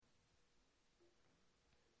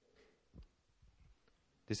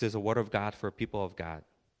This is a word of God for people of God.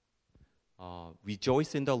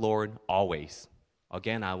 Rejoice in the Lord always.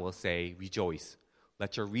 Again, I will say, rejoice.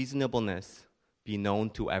 Let your reasonableness be known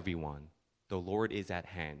to everyone. The Lord is at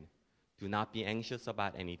hand. Do not be anxious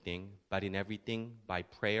about anything, but in everything, by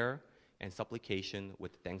prayer and supplication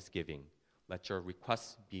with thanksgiving, let your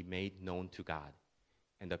requests be made known to God.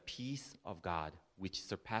 And the peace of God, which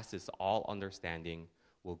surpasses all understanding,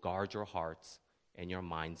 will guard your hearts and your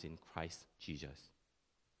minds in Christ Jesus.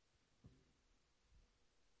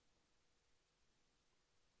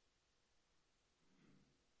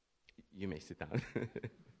 You may sit down.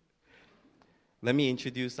 Let me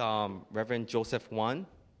introduce Reverend Joseph Wan.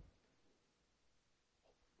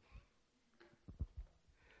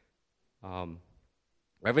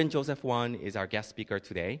 Reverend Joseph Wan is our guest speaker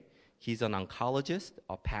today. He's an oncologist,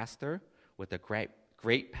 a pastor with a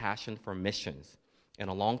great passion for missions, and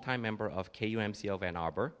a longtime member of KUMC of Ann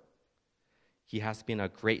Arbor. He has been a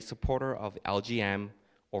great supporter of LGM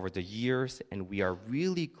over the years, and we are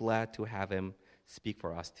really glad to have him speak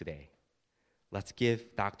for us today. Let's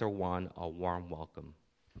give Dr. Wan a warm welcome.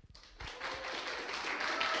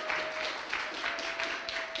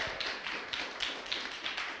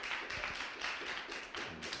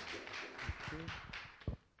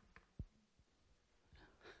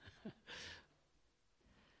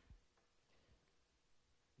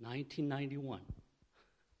 $1991,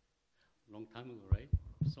 long time ago, right?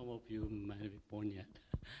 Some of you might not be born yet.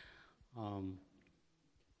 It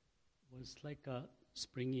was like a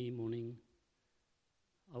springy morning.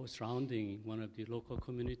 I was rounding one of the local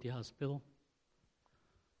community hospital.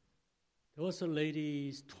 There was a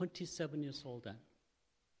lady, 27 years old then,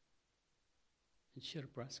 and she had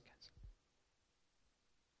breast cancer.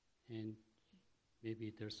 And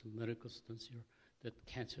maybe there's some medical students here that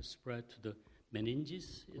cancer spread to the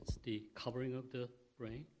meninges. It's the covering of the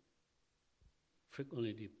brain.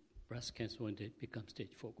 Frequently, the breast cancer, when they become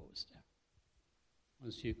stage 4, goes there.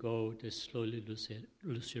 Once you go, they slowly lose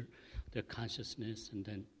their consciousness, and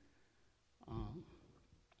then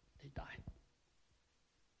they die.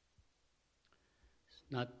 It's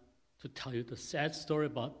not to tell you the sad story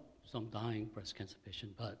about some dying breast cancer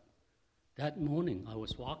patient, but that morning I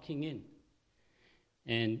was walking in,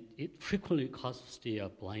 and it frequently causes the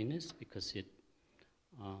blindness because it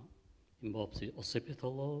involves the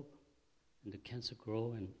occipital lobe, and the cancer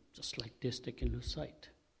grow, and just like this, they can lose sight.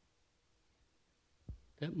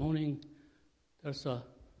 That morning, there's a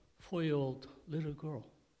 4-year-old little girl,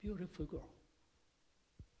 beautiful girl.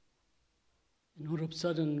 And all of a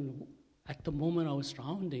sudden, at the moment I was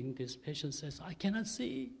rounding, this patient says, I cannot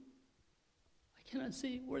see.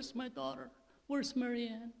 Where's my daughter? Where's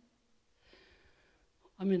Marianne?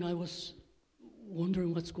 I mean, I was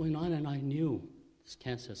wondering what's going on, and I knew this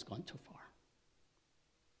cancer has gone too far.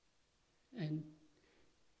 And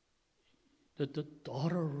the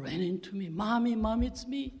daughter ran into me. Mommy, it's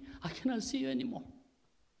me. I cannot see you anymore.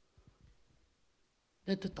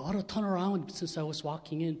 Then the daughter turned around since I was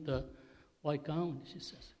walking in the white gown. She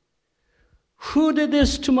says, who did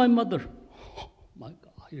this to my mother? Oh, my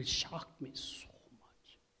God, it shocked me so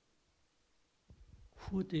much.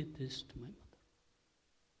 Who did this to my mother?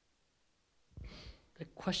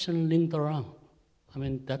 That question lingered around. I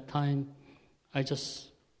mean, that time, I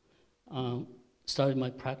just started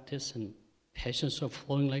my practice, and patients were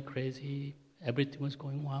flowing like crazy. Everything was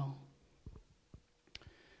going well.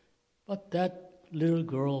 But that little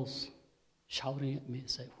girl's shouting at me and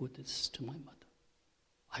saying, who did this to my mother?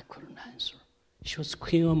 I couldn't answer. She was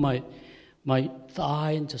clinging on my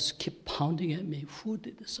thigh and just kept pounding at me. Who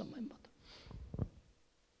did this to my mother?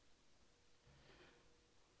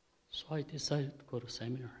 So I decided to go to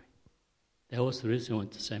seminary. That was the reason I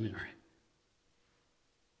went to seminary.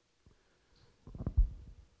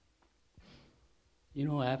 You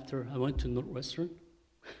know, after I went to Northwestern,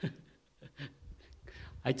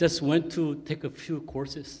 I just went to take a few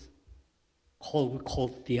courses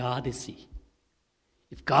called theodicy.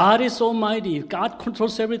 If God is almighty, if God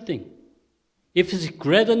controls everything, if He's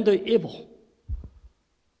greater than the evil,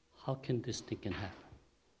 how can this thing can happen?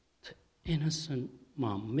 To innocent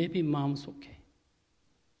mom, maybe mom's okay.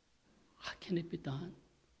 How can it be done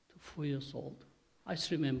to 4 years old? I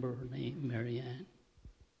still remember her name, Marianne.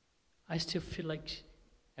 I still feel like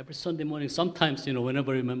every Sunday morning, sometimes,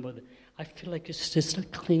 whenever I remember that, I feel like it's just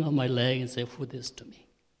like clinging on my leg and say, who did this to me?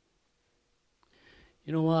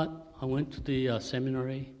 You know what? I went to the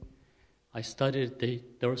seminary. I studied,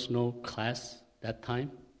 there was no class that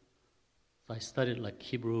time. So I studied like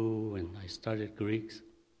Hebrew, and I studied Greek,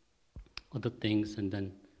 other things, and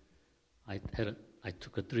then I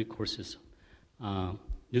took 3 courses,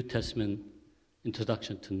 New Testament,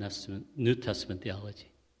 Introduction to New Testament Theology.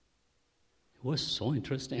 was so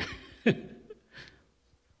interesting.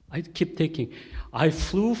 I keep thinking, I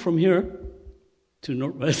flew from here to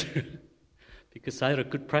Northwestern because I had a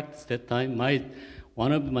good practice that time.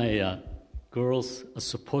 One of my girls are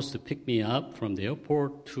supposed to pick me up from the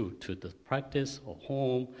airport to the practice or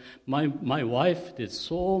home. My wife did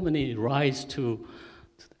so many rides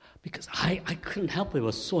because I couldn't help it. It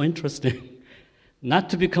was so interesting. Not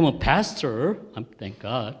to become a pastor, thank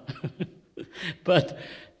God, but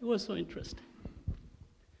it was so interesting.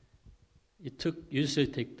 It usually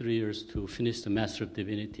take 3 years to finish the Master of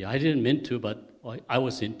Divinity. I didn't mean to, but I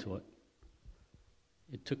was into it.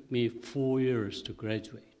 It took me 4 years to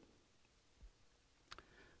graduate.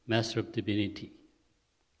 Master of Divinity.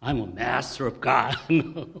 I'm a master of God.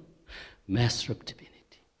 Master of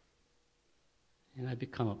Divinity. And I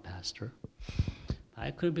become a pastor. I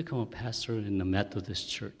couldn't become a pastor in the Methodist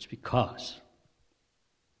church because,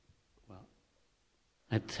 well,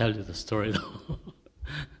 I tell you the story though.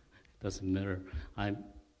 It doesn't matter. I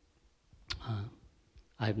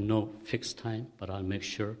have no fixed time, but I'll make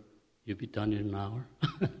sure you'll be done in an hour.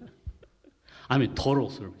 I'm in total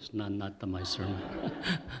service, not my sermon.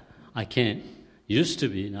 I can't, used to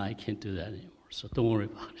be, now I can't do that anymore, so don't worry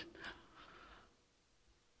about it.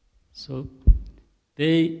 So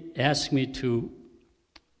they asked me to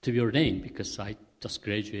be ordained because I just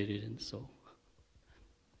graduated, and so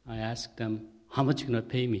I asked them, how much are you going to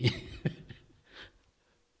pay me?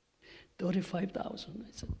 $35,000.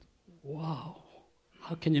 I said, wow,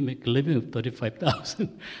 how can you make a living with $35,000?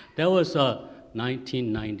 That was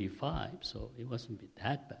 1995, so it wasn't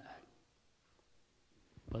that bad.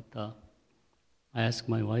 But I asked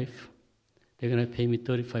my wife, they're going to pay me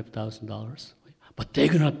 $35,000, but they're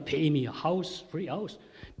going to pay me a house, free house,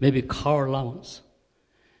 maybe car allowance.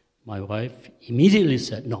 My wife immediately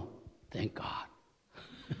said, no, thank God.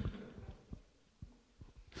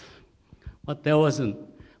 But that wasn't,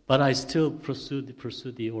 but I still pursued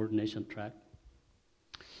the ordination track.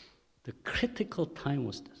 The critical time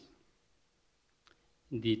was this.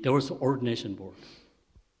 Indeed, there was an ordination board.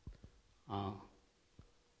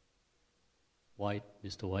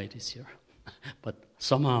 Mr. White is here. But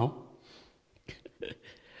somehow,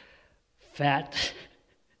 fat,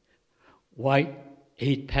 white,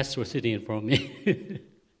 8 pastors were sitting in front of me,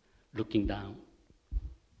 looking down.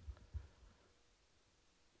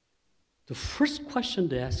 The first question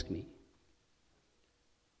they asked me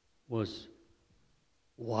was,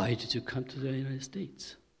 why did you come to the United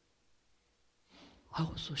States? I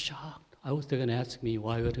was so shocked. I was going to ask me,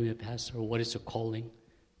 why are you a pastor? What is your calling?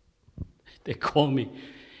 They called me,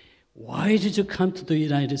 why did you come to the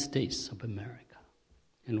United States of America?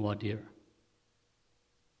 In what year?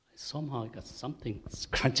 Somehow I got something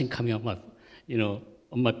crunching coming out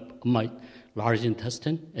on my large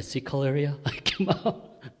intestine, cecal area. I came out.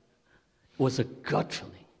 It was a gut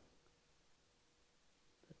feeling.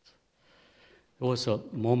 It was a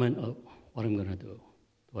moment of what I'm going to do.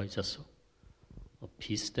 Do I just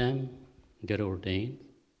appease them, get ordained,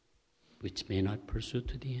 which may not pursue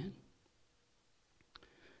to the end?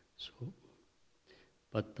 So,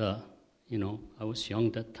 but I was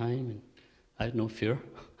young that time and I had no fear.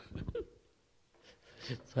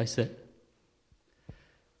 So I said,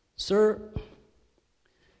 sir,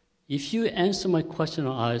 if you answer my question,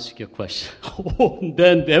 I'll ask you a question.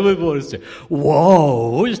 Then everybody said,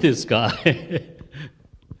 whoa, who is this guy?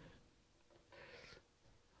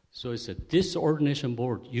 So I said, this ordination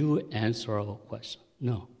board, you answer our question.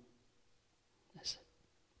 No. I said,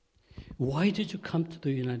 why did you come to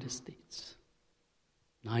the United States?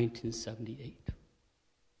 1978.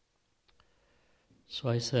 So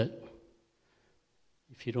I said,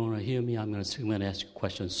 if you don't want to hear me, I'm going to ask you a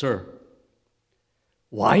question. Sir,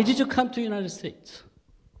 why did you come to the United States?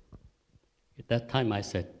 At that time, I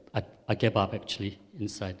said, I gave up actually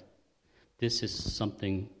inside. This is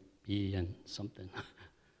something B and something.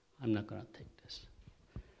 I'm not going to take this.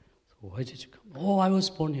 So why did you come? Oh, I was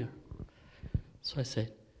born here. So I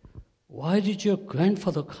said, why did your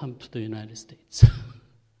grandfather come to the United States?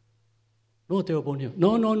 No, they were born here.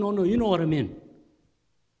 No, you know what I mean.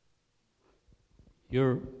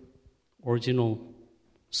 Your original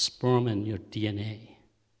sperm and your DNA.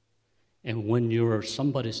 And when you were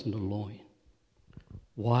somebody's in the loin,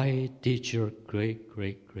 why did your great,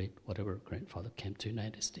 whatever grandfather came to the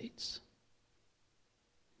United States?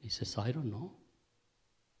 He says, I don't know.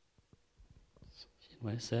 You know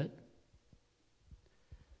what I said?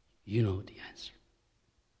 You know the answer.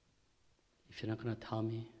 If you're not going to tell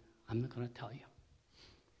me, I'm not going to tell you.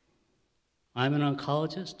 I'm an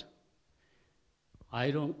oncologist.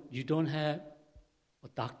 You don't have a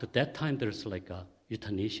doctor. That time there's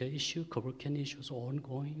euthanasia issue, Copernican issues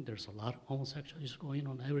ongoing. There's a lot of homosexual issues going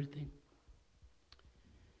on, everything.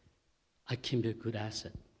 I can be a good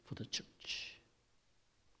asset for the church.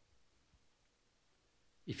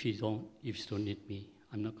 If you don't need me,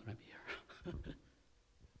 I'm not going to be here.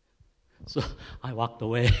 So I walked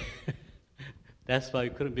away. That's why I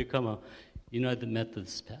couldn't become a United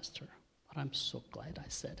Methodist pastor. But I'm so glad I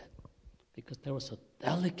said it, because there was a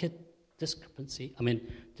delicate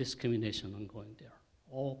discrimination ongoing there.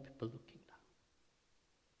 All people looking down.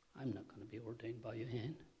 I'm not going to be ordained by your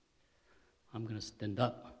hand. I'm going to stand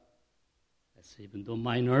up. That's even though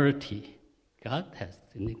minority,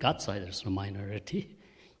 in the God side there's no minority.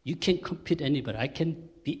 You can't compete anybody. I can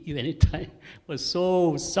beat you anytime. I was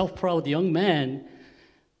so self-proud young man.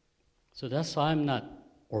 So that's why I'm not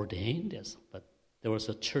ordained. Yes, but there was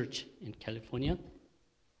a church in California,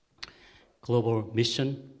 Global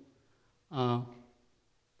Mission,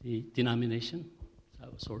 the denomination. So I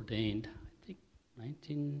was ordained, I think,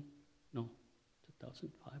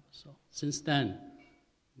 2005 or so. Since then,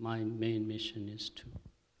 my main mission is to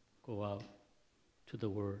go out to the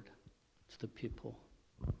world, to the people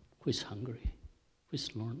who is hungry, who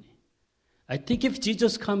is lonely. I think if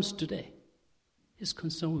Jesus comes today, his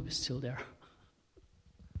concern will be still there.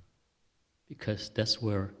 Because that's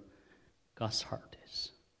where God's heart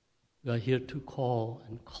is. We are here to call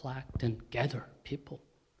and collect and gather people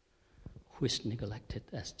who is neglected,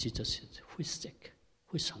 as Jesus said, who is sick,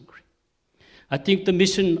 who is hungry. I think the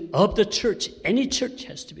mission of the church, any church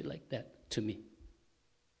has to be like that to me.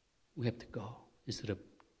 We have to go instead of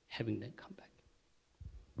having them come back.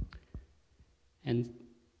 And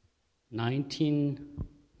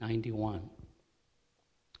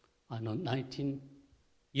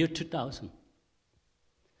year 2000,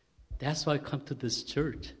 that's why I come to this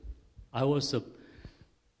church. I was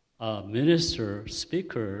a minister,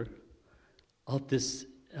 speaker of this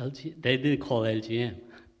they didn't call LGM.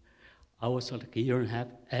 I was like a year and a half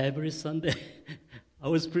every Sunday. I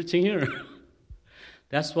was preaching here.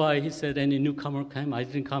 That's why he said any newcomer came. I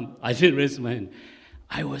didn't come. I didn't raise my hand.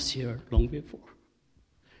 I was here long before.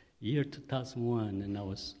 Year 2001, and I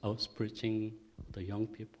was preaching to the young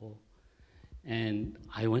people. And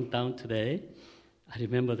I went down today. I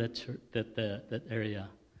remember that church, that area.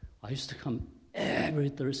 I used to come every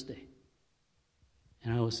Thursday.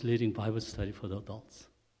 And I was leading Bible study for the adults.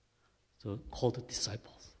 So called the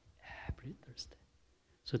disciples every Thursday.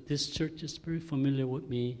 So this church is very familiar with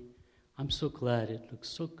me. I'm so glad it looks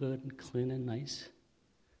so good and clean and nice.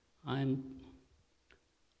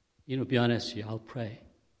 Be honest with you, I'll pray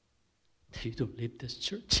that you don't leave this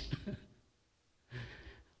church.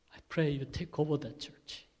 I pray you take over that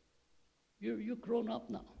church. You're grown up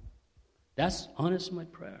now. That's honestly my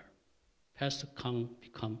prayer. Pastor Kang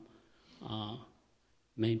become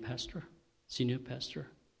main pastor, senior pastor,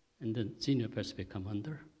 and then senior pastor become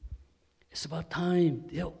under. It's about time.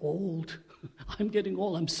 They're old. I'm getting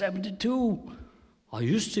old. I'm 72. I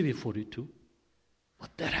used to be 42.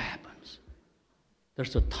 But that happens.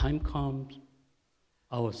 There's a time comes,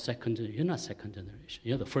 our second generation, you're not second generation,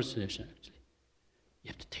 you're the first generation actually. You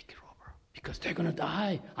have to take it over because they're going to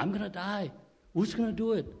die. I'm going to die. Who's going to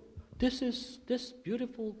do it? This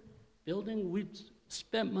beautiful building, we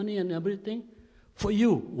spent money and everything for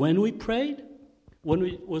you. When we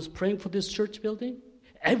was praying for this church building,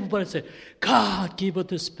 everybody said, God, give us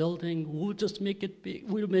this building. We'll just make it big.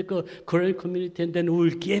 We'll make a Korean community, and then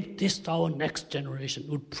we'll give this to our next generation.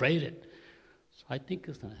 We'll pray it. So I think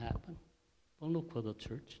it's going to happen. Don't look for the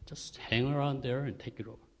church. Just hang around there and take it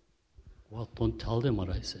over. Well, don't tell them what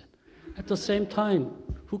I said. At the same time,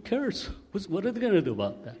 who cares? What are they going to do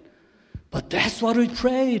about that? But that's what we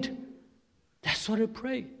prayed. That's what I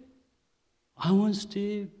prayed. I want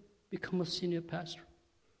Steve to become a senior pastor.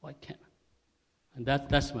 Why can't I? And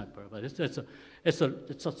that's my prayer. But it's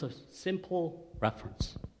such a simple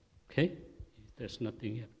reference. Okay? There's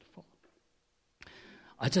nothing you have to follow.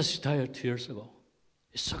 I just retired 2 years ago.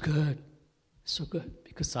 It's so good. It's so good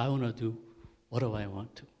because I want to do whatever I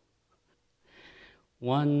want to.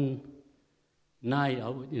 One night,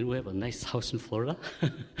 we have a nice house in Florida.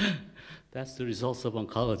 That's the results of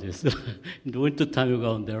oncologists. In the wintertime, we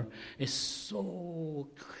go in there. It's so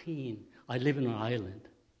clean. I live in an island.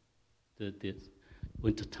 The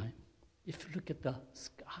wintertime. If you look at the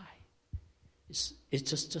sky, it's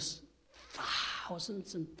just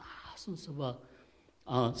thousands and thousands of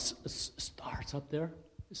stars up there.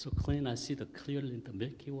 It's so clean. I see clearly the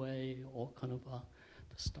Milky Way, all kind of the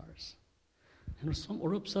stars. And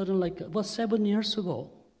all of a sudden, like about 7 years ago,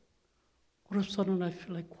 all of a sudden I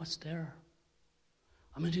feel like, what's there?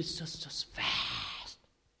 I mean, it's just vast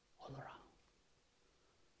all around.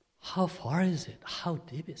 how far is it? How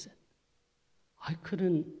deep is it? I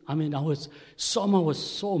was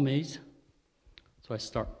so amazed. So I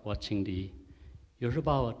start watching you heard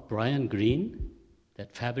about Brian Greene,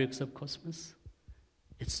 that Fabrics of Cosmos?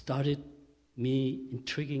 It started me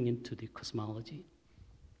intriguing into the cosmology.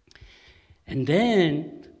 And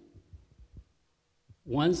then,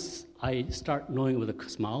 once I start knowing with the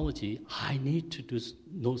cosmology, I need to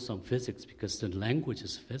know some physics because the language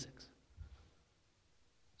is physics.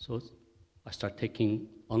 So I start taking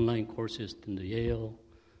online courses in the Yale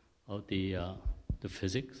of the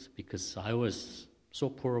physics because I was so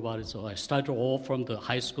poor about it. So I started all from the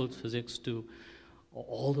high school physics to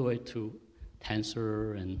all the way to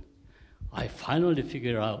tensor, and I finally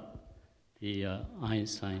figured out the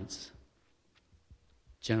Einstein's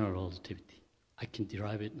general relativity. I can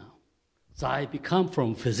derive it now. So I become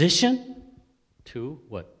from physician to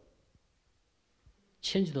what?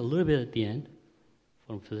 Changed a little bit at the end.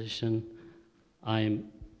 From physician,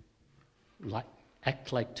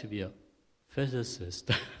 act like to be a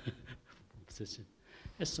physicist. Physician.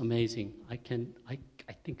 It's amazing. I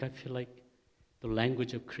think I feel like the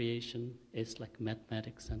language of creation is like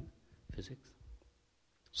mathematics and physics.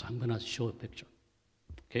 So I'm going to show a picture.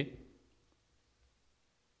 Okay?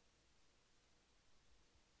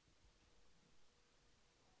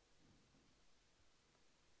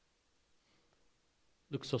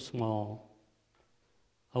 Looks so small.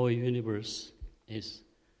 Our universe is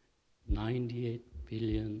 98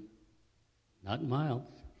 billion, not miles,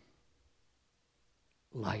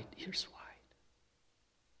 light years wide.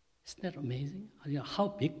 Isn't that amazing? You know how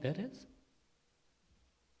big that is?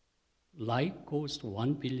 Light goes to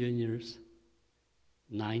 1 billion years,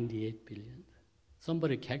 98 billion.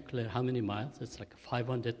 Somebody calculate how many miles. It's like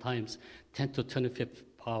 500 times 10 to 25th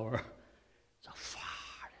power. So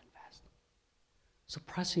far and fast.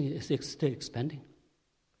 Surprisingly, it's still expanding.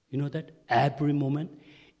 You know that every moment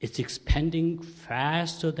it's expanding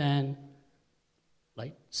faster than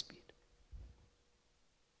light speed.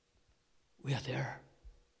 We are there.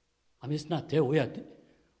 I mean, it's not there. We're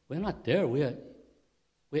not there. We're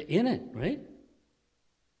in it, right?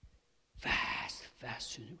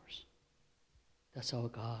 Vast universe. That's our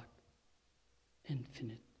God.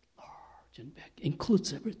 Infinite, large, and big.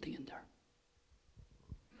 Includes everything in there.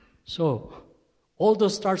 So, all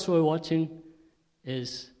those stars we're watching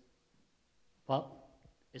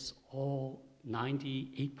it's all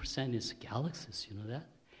 98% is galaxies, you know that?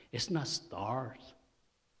 It's not stars.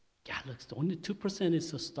 Galaxies. Only 2%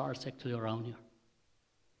 is the stars actually around here.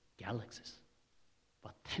 Galaxies.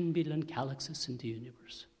 About 10 billion galaxies in the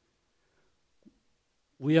universe.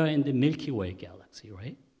 We are in the Milky Way galaxy,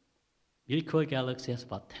 right? Milky Way galaxy has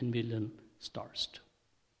about 10 billion stars too.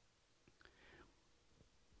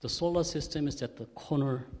 The solar system is at the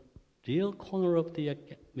real corner of the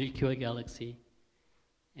Milky Way galaxy,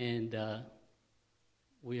 and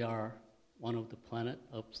we are one of the planets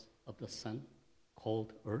of the sun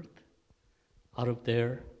called Earth. Out of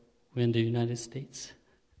there, we're in the United States.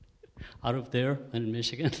 Out of there, we're in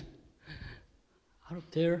Michigan. Out of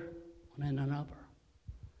there, we're in Ann Arbor.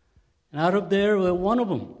 And out of there, we're one of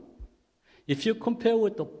them. If you compare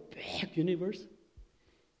with the big universe,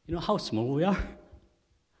 you know how small we are?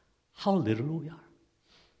 How little we are.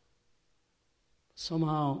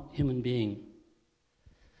 Somehow, human being,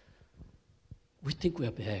 we think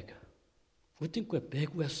we're big. We think we're big.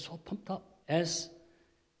 We're so pumped up as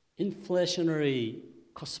inflationary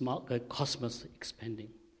cosmos expanding.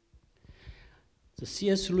 The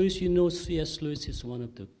C.S. Lewis, you know C.S. Lewis is one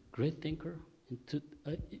of the great thinkers in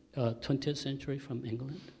 20th century from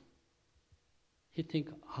England. He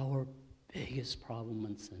thinks our biggest problem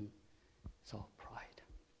and sin is our pride.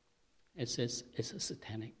 It's a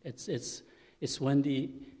satanic. It's when the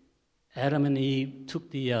Adam and Eve took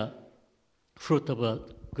the fruit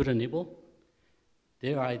of good and evil.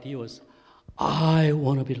 Their idea was, I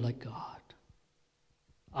want to be like God.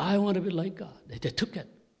 I want to be like God. They took it.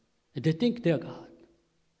 And they think they're God.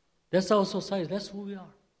 That's our society. That's who we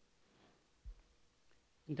are.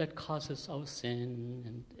 And that causes our sin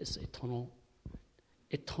and it's eternal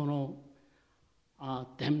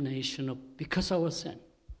damnation because of our sin.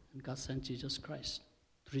 And God sent Jesus Christ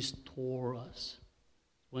to restore us.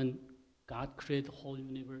 When God created the whole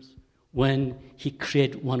universe, when He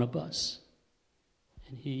created one of us,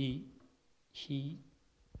 and He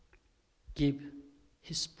gave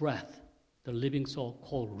His breath, the living soul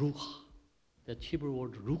called ruach. That Hebrew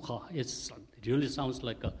word ruach, it really sounds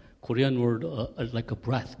like a Korean word, like a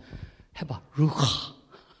breath. How about ruach?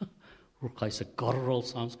 Ruach is a guttural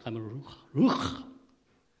sounds kind of ruach. Ruach.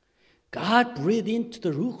 God breathed into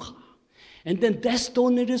the ruach. And then that's the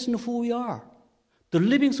only reason who we are. The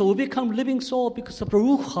living soul, we become living soul because of the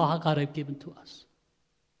Ruach God has given to us.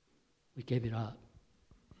 We gave it up.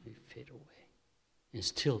 We fade away. And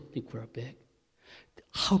still think we're big.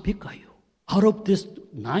 How big are you? Out of this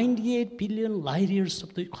 98 billion light years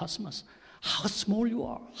of the cosmos, how small you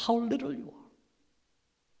are, how little you are.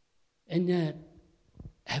 And yet,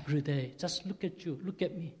 every day, just look at you, look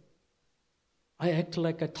at me. I act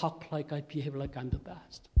like I talk like I behave like I'm the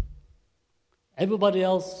best. Everybody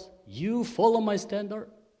else, you follow my standard.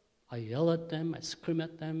 I yell at them, I scream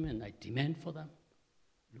at them, and I demand for them.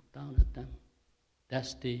 Look down at them.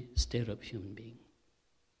 That's the state of human being.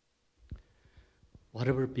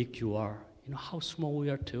 Whatever big you are, you know how small we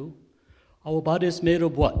are too? Our body is made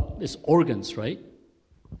of what? It's organs, right?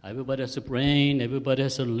 Everybody has a brain, everybody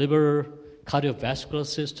has a liver, cardiovascular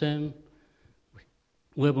system.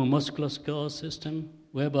 We have a musculoskeletal system.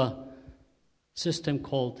 We have a system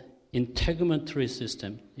called integumentary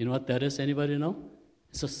system. You know what that is? Anybody know?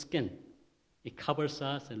 It's a skin. It covers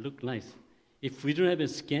us and looks nice. If we don't have a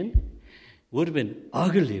skin, it would have been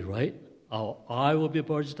ugly, right? Our eye will be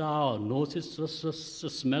bulged out, our nose is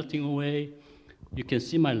just melting away. You can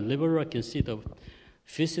see my liver, I can see the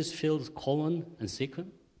feces-filled colon and cecum.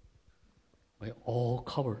 We're all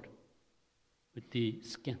covered with the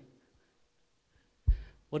skin.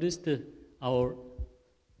 What is our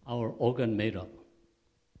organ made of?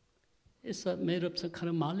 It's made of some kind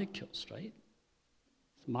of molecules, right?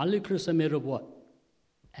 Molecules are made of what?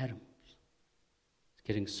 Atoms. It's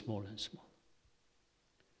getting smaller and smaller.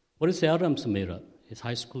 What is the atoms made of? Is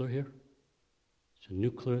high schooler here? It's a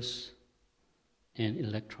nucleus and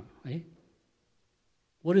electron, right?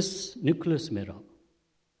 What is nucleus made of?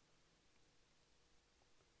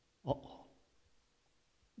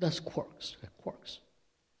 That's quarks. Quarks.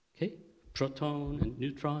 Okay? Proton and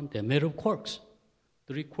neutron, they're made of quarks.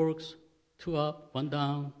 3 quarks, 2 up, 1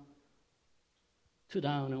 down, 2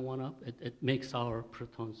 down and 1 up. It makes our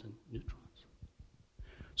protons and neutrons.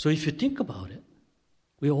 So if you think about it,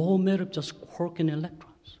 we're all made of just quark and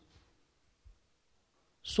electrons.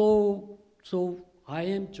 So I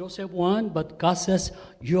am Joseph 1, but God says,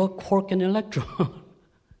 you're quark and electron.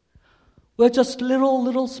 We're just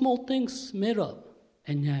little small things made up.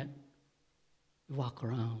 And yet, we walk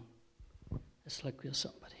around. It's like we're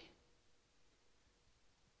somebody.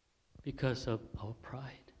 Because of our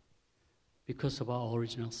pride, because of our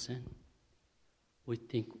original sin, we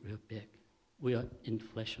think we're big. We are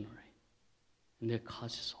inflationary. And that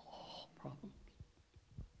causes all problems.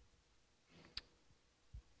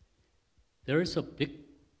 There is a big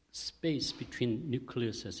space between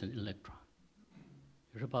nucleuses and electron.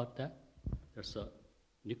 You heard about that? There's a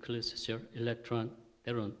nucleus here, electron,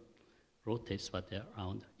 they don't rotate, but they're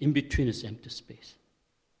around. In between is empty space.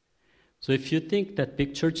 So if you think that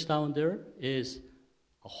big church down there is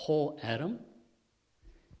a whole atom,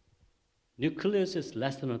 nucleus is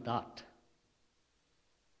less than a dot.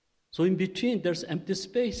 So in between, there's empty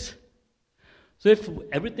space. So if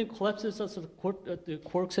everything collapses as the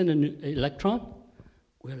quarks and an electron,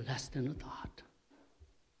 we're less than a dot.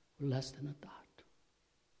 We're less than a dot.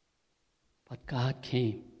 But God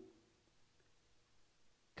came.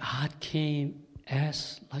 God came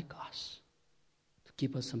as like us to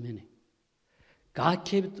give us a meaning. God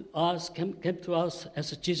came to us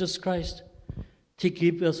as Jesus Christ to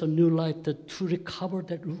give us a new life, to recover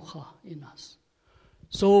that ruach in us.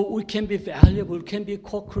 So we can be valuable, we can be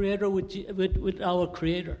co-creator with our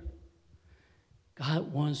Creator.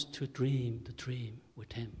 God wants to dream the dream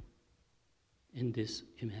with Him in this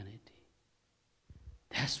humanity.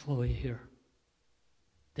 That's why we're here.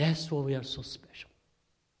 That's why we are so special.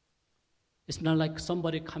 It's not like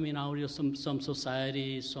somebody coming out of some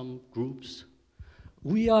society, some groups.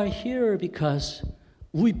 We are here because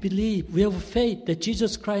we believe, we have faith that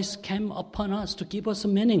Jesus Christ came upon us to give us a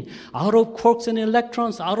meaning out of quarks and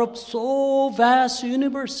electrons, out of so vast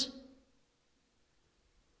universe.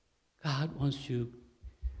 God wants you,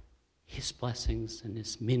 His blessings and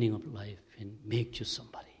His meaning of life, and make you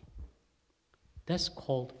somebody. That's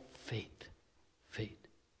called faith. Faith.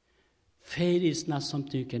 Faith is not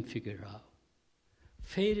something you can figure out.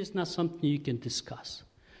 Faith is not something you can discuss.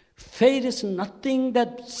 Faith is nothing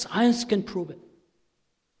that science can prove it.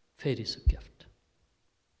 Faith is a gift.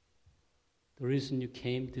 The reason you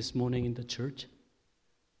came this morning in the church,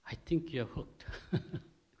 I think you're hooked.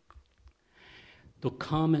 To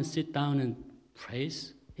come and sit down and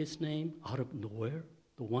praise His name out of nowhere,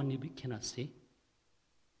 the one you cannot see,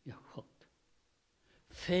 you're hooked.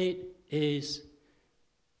 Faith is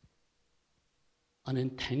an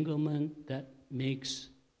entanglement that makes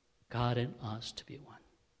God and us to be one.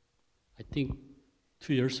 I think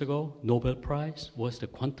 2 years ago, Nobel Prize was the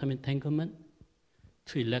quantum entanglement.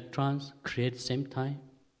 two electrons create same time,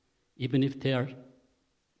 even if they are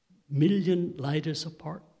million light years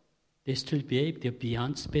apart, they still behave. They're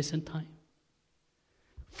beyond space and time.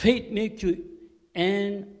 Faith makes you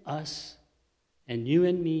and us and you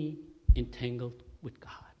and me entangled with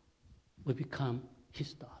God. We become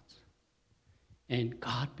His thoughts. And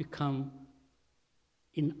God become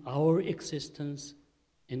in our existence,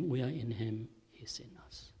 and we are in Him, He's in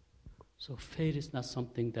us. So faith is not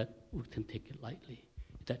something that we can take it lightly.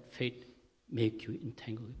 That faith make you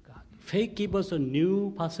entangled with God. Faith gives us a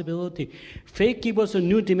new possibility. Faith gives us a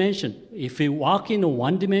new dimension. If we walk in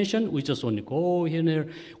one dimension, we just only go here and there.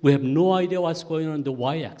 We have no idea what's going on the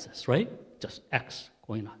y-axis, right? Just X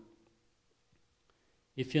going on.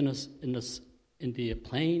 If you're in the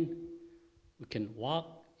plane, we can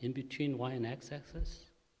walk in between y and x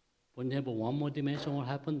axis. When you have one more dimension, what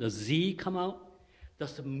happens? The z come out.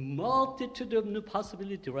 There's a multitude of new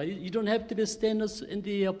possibilities, right? You don't have to be staying in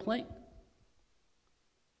the plane.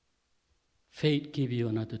 Faith gives you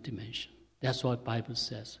another dimension. That's what the Bible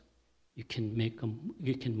says. You can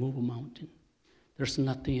move a mountain. There's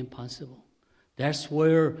nothing impossible. That's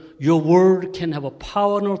where your word can have a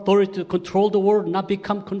power and authority to control the world, not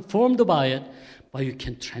become conformed by it, but you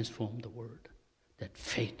can transform the world. That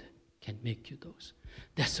faith can make you those.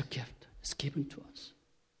 That's a gift. It's given to us.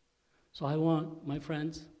 So I want, my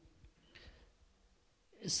friends,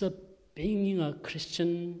 being a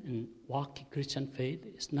Christian and walking Christian faith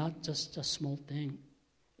is not just a small thing.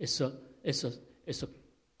 It's a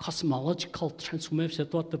cosmological transformation.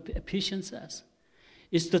 That's what the Ephesians says.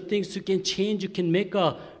 It's the things you can change. You can make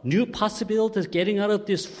a new possibilities. Getting out of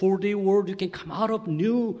this 4D world, you can come out of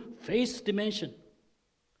new faith dimension.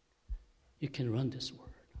 You can run this world.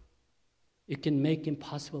 You can make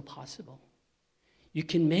impossible possible. You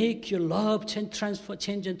can make your love change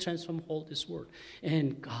and transform all this world.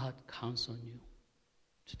 And God counts on you.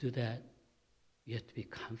 To do that, you have to be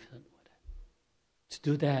confident with it. To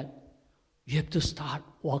do that, you have to start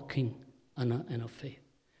walking in a faith.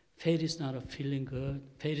 Faith is not a feeling good.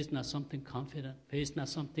 Faith is not something confident. Faith is not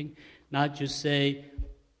something, not just say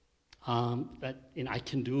that I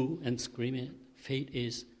can do and scream it. Faith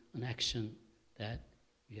is an action that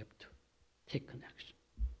you have to take an action.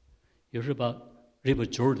 You heard about River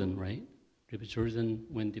Jordan, right? River Jordan,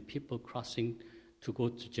 when the people crossing to go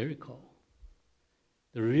to Jericho.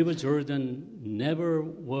 The River Jordan never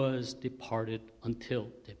was departed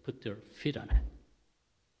until they put their feet on it.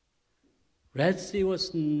 Red Sea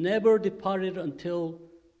was never departed until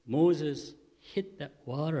Moses hit that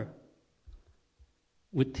water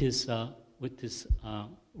with his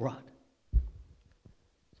rod.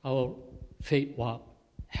 Our faith walk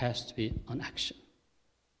has to be an action,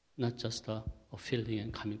 not just a feeling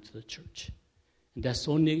and coming to the church. And that's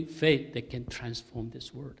the only faith that can transform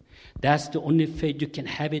this world. That's the only faith you can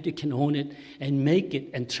have it, you can own it, and make it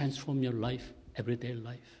and transform your life, everyday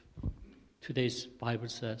life. Today's Bible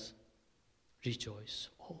says, rejoice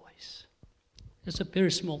always. It's a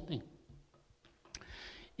very small thing.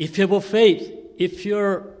 If you have a faith, if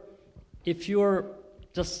you're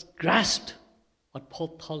just grasped what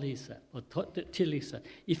Paul Tilly said,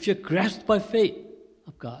 if you're grasped by faith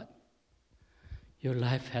of God, your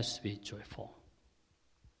life has to be joyful.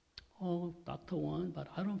 Oh, Dr. Juan, but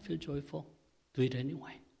I don't feel joyful. Do it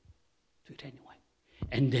anyway. Do it anyway.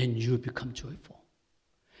 And then you become joyful.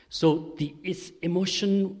 So it's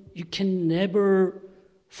emotion, you can never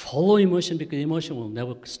follow emotion because emotion will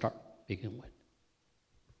never start begin with.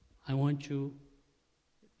 I want you,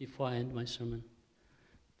 before I end my sermon,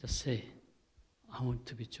 just say, I want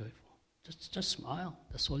to be joyful. Just smile.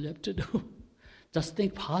 That's all you have to do. Just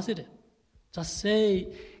think positive. Just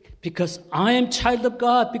say, because I am child of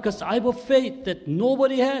God, because I have a faith that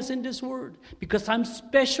nobody has in this world, because I'm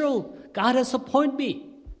special, God has appointed me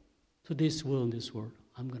to this will in this world.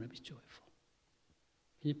 I'm going to be joyful.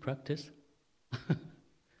 Can you practice?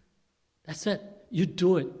 That's it. You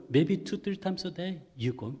do it. Maybe 2-3 times a day.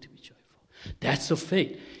 You're going to be joyful. That's the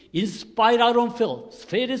faith. In spite I don't feel.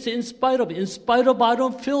 Faith is in spite of. In spite of I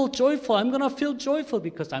don't feel joyful. I'm going to feel joyful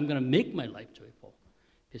because I'm going to make my life joyful.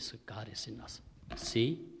 Because God is in us.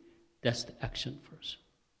 See? That's the action first.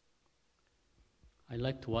 I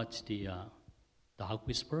like to watch the Dog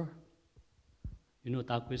Whisperer. You know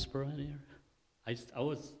Dog Whisperer in here?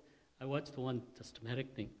 I watched one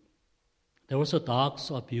systematic thing. There was a dog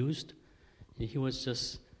so abused, and he was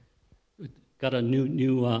just got a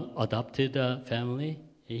new adopted family.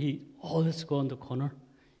 He always go on the corner.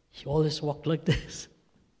 He always walked like this.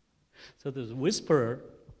 So this whisperer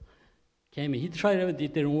came in. He tried everything,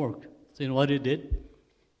 it didn't work. So you know what he did?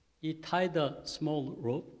 He tied a small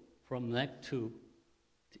rope from neck to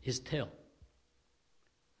his tail.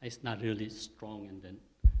 It's not really strong and then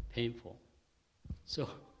painful. So,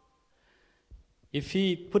 if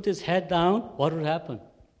he put his head down, what would happen?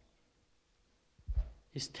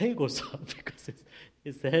 His tail goes up because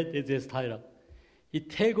his head is just tied up. His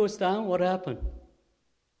tail goes down, what happened?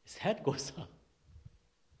 His head goes up.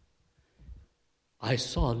 I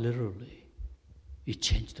saw literally, he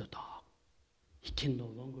changed the dog. He can no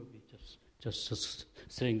longer be just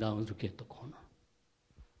sitting down and looking at the corner.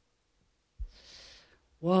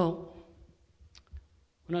 Well,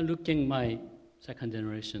 when I look at my second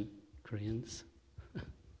generation Koreans,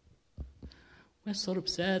 we're sort of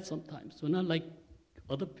sad sometimes. We're not like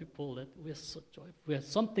other people that we're so joyful. We have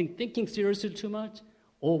something thinking seriously too much,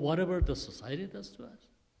 or whatever the society does to us.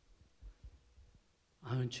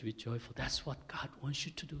 I want you to be joyful. That's what God wants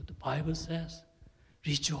you to do. The Bible says,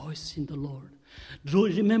 rejoice in the Lord.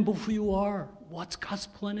 Remember who you are, what God's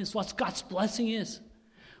plan is, what God's blessing is.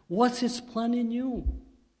 What's His plan in you?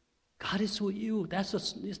 God is with you.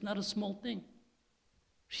 It's not a small thing.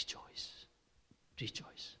 Rejoice.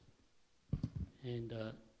 Rejoice. And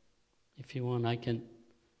if you want, I can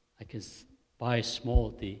buy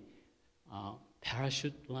small the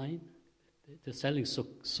parachute line. They're selling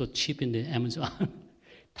so cheap in the Amazon.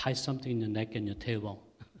 Tie something in your neck and your tailbone.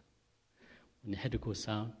 When the head goes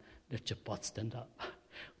down, let your butt stand up.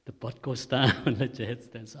 The butt goes down, let your head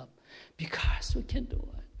stand up. Because we can do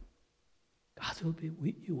it. God will be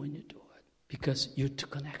with you when you do it. Because you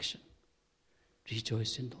took an action.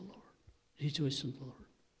 Rejoice in the Lord. Rejoice in the Lord.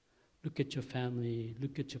 Look at your family.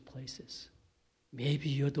 Look at your places. Maybe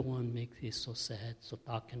you're the one making this so sad, so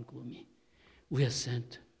dark and gloomy. We are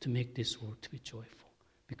sent to make this world to be joyful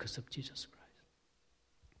because of Jesus Christ.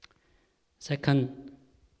 Second,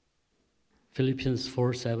 Philippians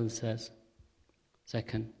 4:7 says,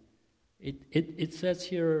 second, it says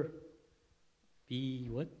here, be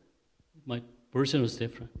what? My version was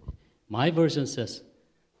different. My version says,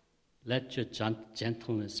 let your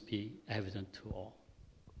gentleness be evident to all.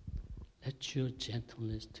 Let your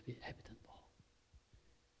gentleness to be evident to all.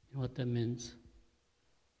 You know what that means?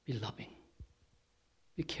 Be loving.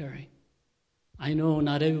 Be caring. I know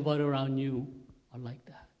not everybody around you are like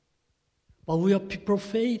that. But we are people of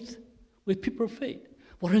faith. We're people of faith.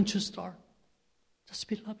 Why don't you start? Just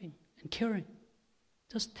be loving and caring.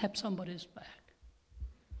 Just tap somebody's back.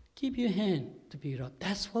 Give your hand to be up.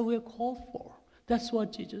 That's what we're called for. That's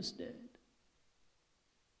what Jesus did.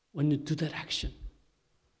 When you do that action,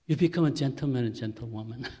 you become a gentleman and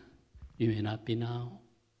gentlewoman. You may not be now.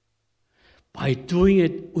 By doing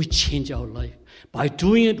it, we change our life. By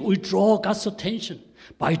doing it, we draw God's attention.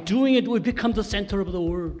 By doing it, we become the center of the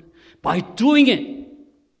world. By doing it,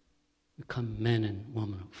 we become men and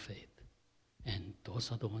women of faith. And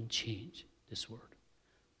those are the ones change this world.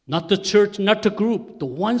 Not the church, not the group, the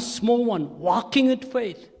one small one walking in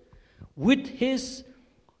faith with his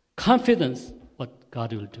confidence what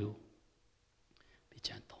God will do. Be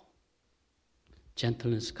gentle.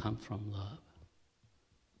 Gentleness comes from love.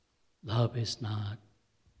 Love is not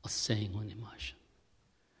a saying on emotion.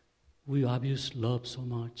 We abuse love so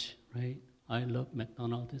much, right? I love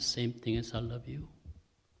McDonald's, the same thing as I love you.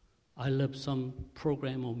 I love some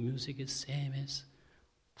program or music is same as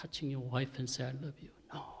touching your wife and say, I love you.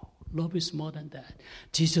 No, love is more than that.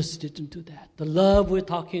 Jesus didn't do that. The love we're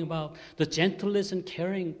talking about, the gentleness and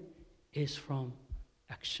caring is from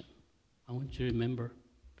action. I want you to remember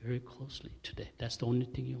very closely today. That's the only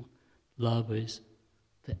thing you want. Love is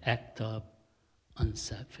the act of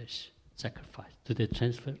unselfish sacrifice. Do they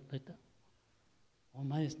translate like that? Oh,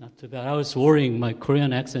 mine is not too bad. I was worrying my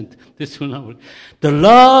Korean accent. This will not work. The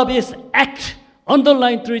love is act.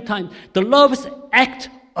 Underline 3 times. The love is act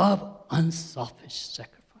of unselfish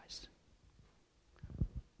sacrifice.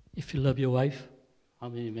 If you love your wife, how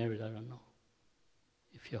many married? I don't know.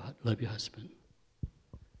 If you love your husband,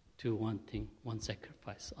 do one thing, one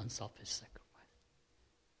sacrifice, unselfish sacrifice.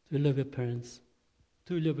 Do you love your parents?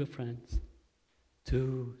 Do you love your friends?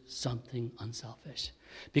 Do something unselfish.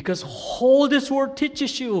 Because all this word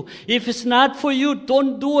teaches you, if it's not for you,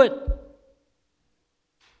 don't do it.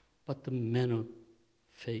 But the man of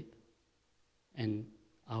faith and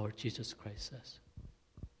our Jesus Christ says,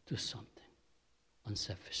 do something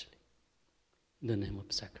unselfishly in the name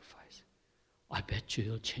of sacrifice. I bet you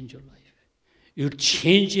it'll change your life. It'll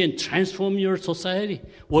change and transform your society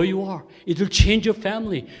where you are. It'll change your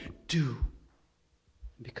family. Do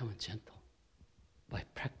become gentle by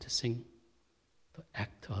practicing the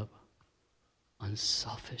act of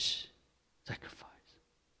unselfish sacrifice.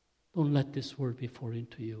 Don't let this word be foreign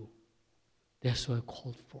to you. That's what I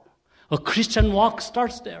called for. A Christian walk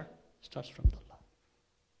starts there. Starts from the love.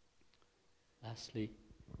 Lastly,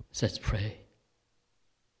 it says pray.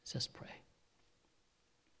 Let's pray.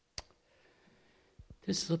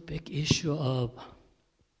 This is a big issue of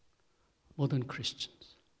modern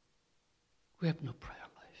Christians. We have no prayer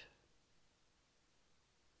life.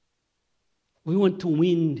 We want to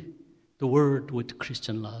win the world with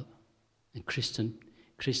Christian love and Christian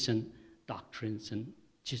doctrines and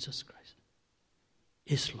Jesus Christ.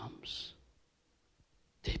 Islams,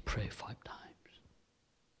 they pray 5 times.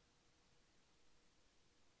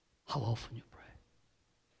 How often you pray?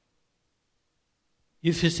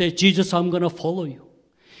 If you say, Jesus, I'm going to follow you,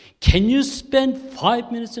 can you spend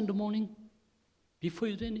 5 minutes in the morning before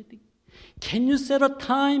you do anything? Can you set a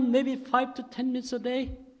time, maybe 5 to 10 minutes a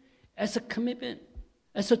day, as a commitment,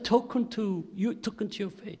 as a token to your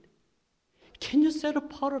faith? Can you set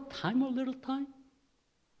apart a time, a little time?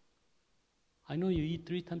 I know you eat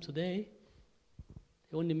 3 times a day.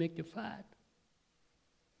 They only make you fat.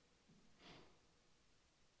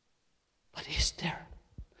 But is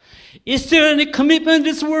there any commitment in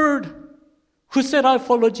this world? Who said, I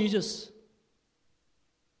follow Jesus?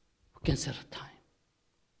 Who can set a time?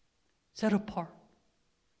 Set apart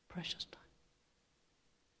precious time.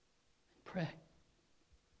 Pray.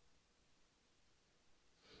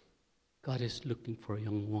 God is looking for a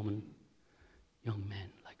young woman, young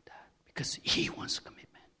man like that, because He wants commitment.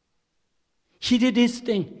 He did His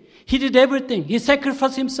thing. He did everything. He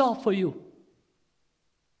sacrificed Himself for you.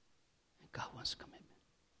 And God wants commitment.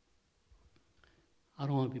 I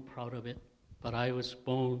don't want to be proud of it, but I was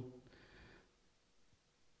born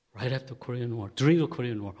right after Korean War, during the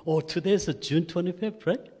Korean War. Oh, today is June 25th,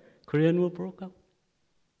 right? Korean War broke out.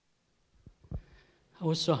 I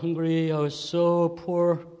was so hungry, I was so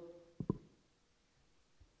poor.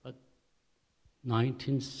 But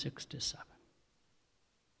 1967,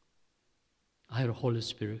 I had a Holy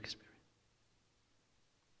Spirit experience.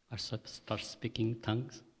 I started speaking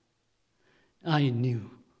tongues. I knew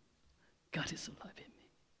God is alive in me.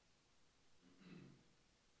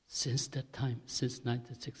 Since that time, since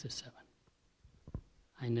 1967,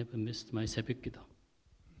 I never missed my 새벽 기도,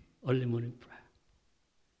 early morning prayer.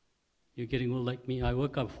 You're getting old like me. I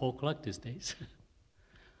wake up 4 o'clock these days.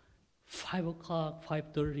 5 o'clock,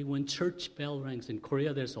 5:30, when church bell rings. In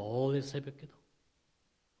Korea, there's always 새벽 기도.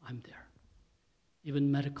 I'm there.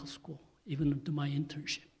 Even medical school, even to my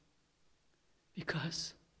internship.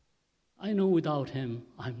 Because I know without Him,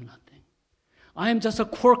 I'm nothing. I am just a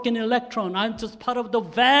quark in an electron. I'm just part of the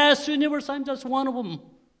vast universe. I'm just one of them.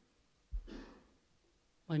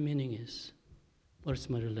 My meaning is, what is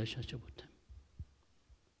my relationship with Him?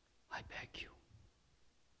 I beg you.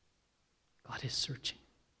 God is searching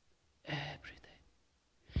every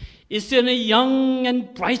day. Is there a young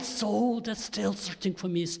and bright soul that's still searching for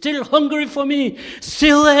me, still hungry for me,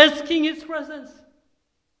 still asking His presence?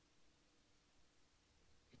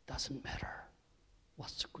 It doesn't matter what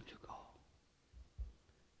school you go.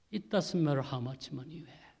 It doesn't matter how much money you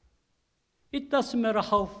have. It doesn't matter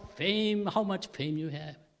how much fame you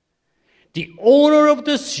have. The owner of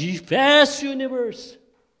this vast universe is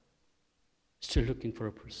still looking for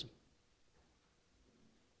a person.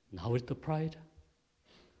 Now with the pride,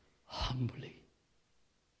 humbly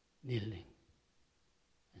kneeling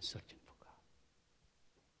and searching for God.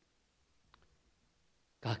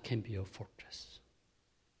 God can be your fortress.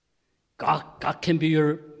 God can be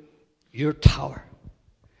your tower.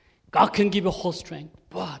 God can give you whole strength,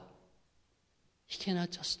 but He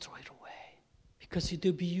cannot just throw it away, because it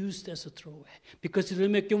will be used as a throwaway, because it will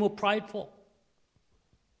make you more prideful.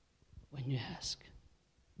 When you ask,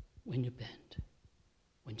 when you bend,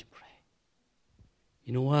 when you pray,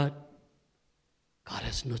 you know what? God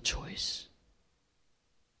has no choice.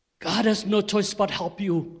 God has no choice but help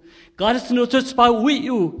you. God has no choice but with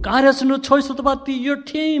you. God has no choice about your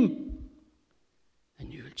team.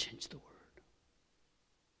 And you will change the world.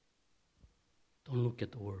 Don't look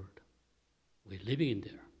at the world. We're living in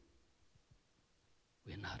there.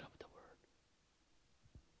 We're not of the world.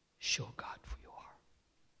 Show God who you are.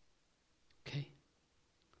 Okay?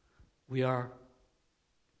 We are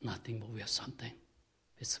nothing, but we are something.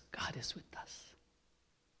 Because God is with us.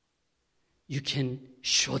 You can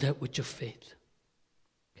show that with your faith.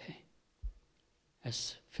 Okay?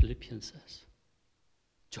 As Philippians says,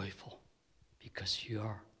 joyful, because you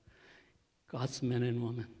are God's men and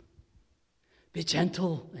women. Be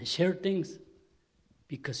gentle and share things,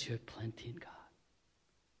 because you have plenty in God.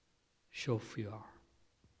 Show who you are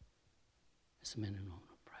as men and women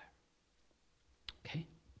of prayer. Okay?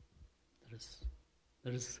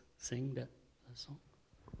 Let us sing that song.